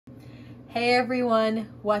Hey everyone,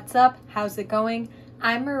 what's up? How's it going?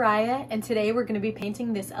 I'm Mariah and today we're going to be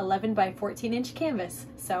painting this 11 by 14 inch canvas.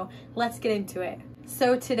 So let's get into it.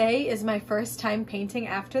 So today is my first time painting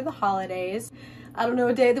after the holidays. I don't know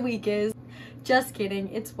what day of the week is. Just kidding,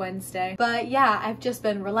 it's Wednesday. But yeah, I've just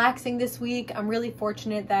been relaxing this week. I'm really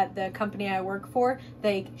fortunate that the company I work for,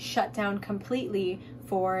 they shut down completely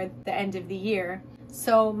for the end of the year.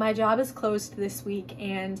 So my job is closed this week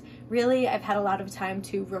and really I've had a lot of time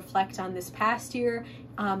to reflect on this past year.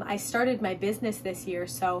 I started my business this year,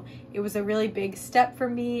 so it was a really big step for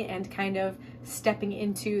me and kind of stepping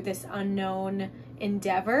into this unknown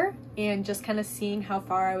endeavor and just kind of seeing how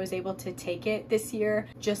far I was able to take it this year,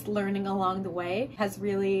 just learning along the way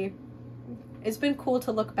it's been cool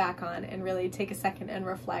to look back on and really take a second and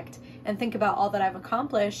reflect and think about all that I've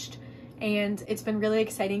accomplished. And it's been really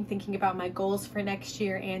exciting thinking about my goals for next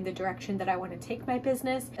year and the direction that I want to take my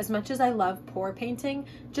business. As much as I love pour painting,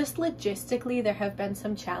 just logistically there have been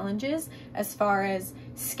some challenges as far as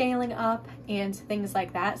scaling up and things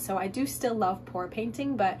like that. So I do still love pour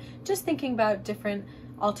painting, but just thinking about different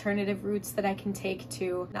alternative routes that I can take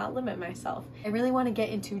to not limit myself. I really want to get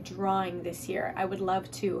into drawing this year. I would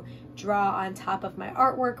love to draw on top of my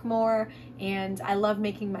artwork more, and I love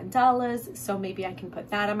making mandalas, so maybe I can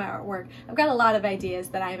put that on my artwork. I've got a lot of ideas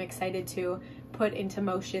that I'm excited to put into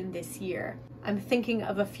motion this year. I'm thinking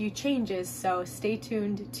of a few changes, so stay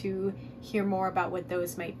tuned to hear more about what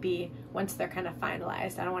those might be once they're kind of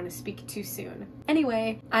finalized. I don't want to speak too soon.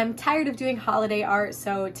 Anyway, I'm tired of doing holiday art,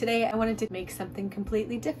 so today I wanted to make something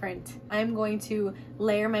completely different. I'm going to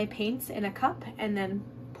layer my paints in a cup and then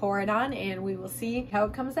pour it on, and we will see how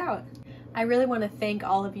it comes out. I really want to thank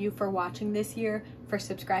all of you for watching this year, for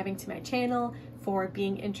subscribing to my channel, for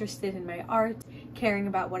being interested in my art, caring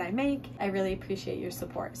about what I make. I really appreciate your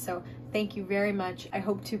support. So thank you very much. I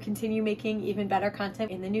hope to continue making even better content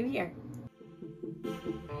in the new year.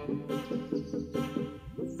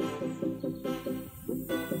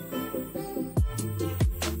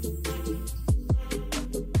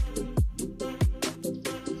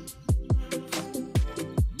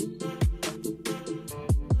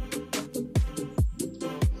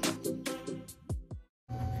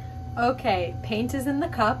 Okay, paint is in the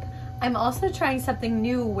cup. I'm also trying something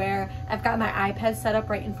new where I've got my iPad set up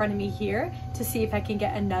right in front of me here to see if I can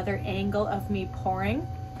get another angle of me pouring.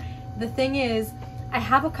 The thing is, I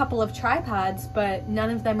have a couple of tripods, but none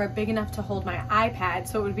of them are big enough to hold my iPad,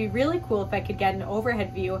 so it would be really cool if I could get an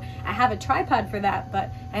overhead view. I have a tripod for that, but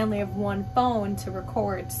I only have one phone to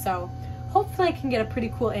record, so hopefully I can get a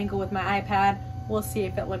pretty cool angle with my iPad. We'll see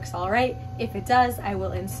if it looks all right. If it does, I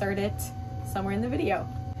will insert it somewhere in the video.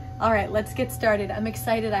 All right, let's get started. I'm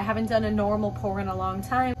excited. I haven't done a normal pour in a long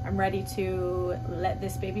time. I'm ready to let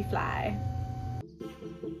this baby fly.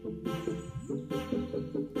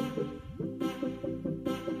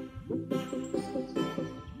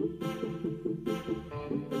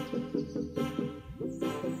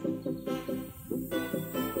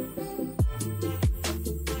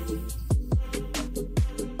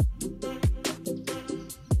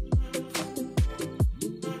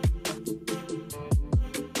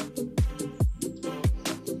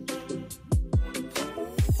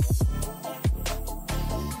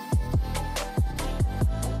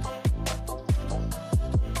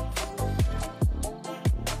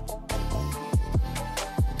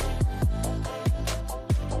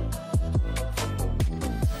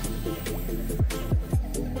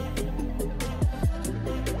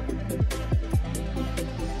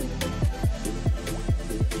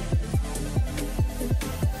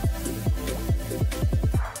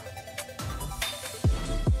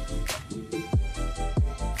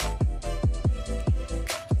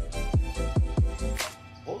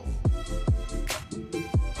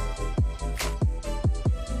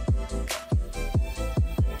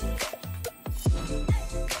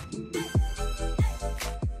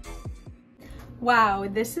 Wow,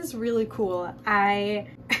 this is really cool.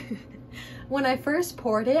 When I first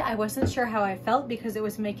poured it, I wasn't sure how I felt because it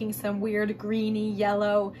was making some weird greeny,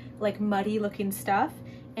 yellow, like muddy looking stuff.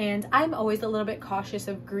 And I'm always a little bit cautious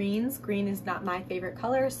of greens. Green is not my favorite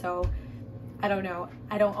color, so I don't know.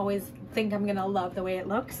 I don't always think I'm gonna love the way it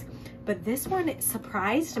looks. But this one, it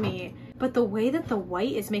surprised me. But the way that the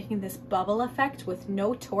white is making this bubble effect with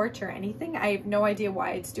no torch or anything, I have no idea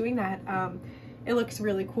why it's doing that. It looks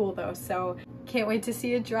really cool though, so can't wait to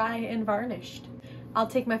see it dry and varnished. I'll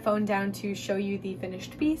take my phone down to show you the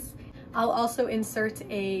finished piece. I'll also insert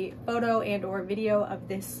a photo and or video of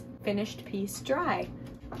this finished piece dry.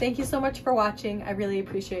 Thank you so much for watching. I really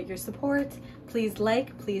appreciate your support. Please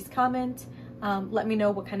like, please comment. Let me know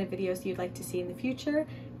what kind of videos you'd like to see in the future.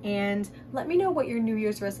 and let me know what your New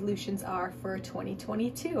Year's resolutions are for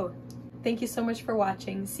 2022. Thank you so much for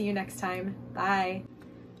watching. See you next time. Bye.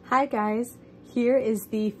 Hi guys, here is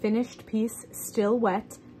the finished piece, still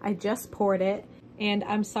wet. I just poured it, and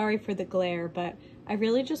I'm sorry for the glare, but I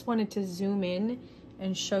really just wanted to zoom in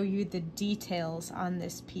and show you the details on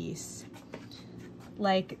this piece.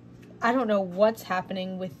 Like, I don't know what's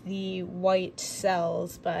happening with the white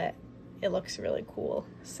cells, but it looks really cool.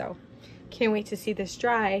 So can't wait to see this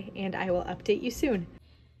dry, and I will update you soon.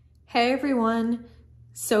 Hey everyone.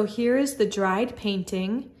 So here is the dried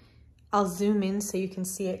painting. I'll zoom in so you can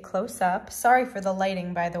see it close up. Sorry for the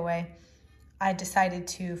lighting, by the way. I decided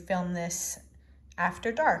to film this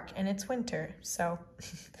after dark and it's winter, so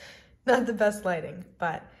not the best lighting,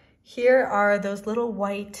 but here are those little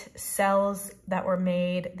white cells that were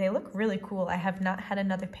made. They look really cool. I have not had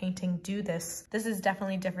another painting do this. This is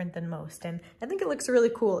definitely different than most, and I think it looks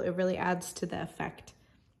really cool. It really adds to the effect.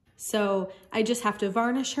 So I just have to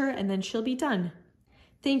varnish her and then she'll be done.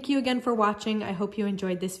 Thank you again for watching. I hope you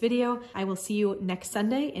enjoyed this video. I will see you next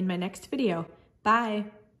Sunday in my next video. Bye.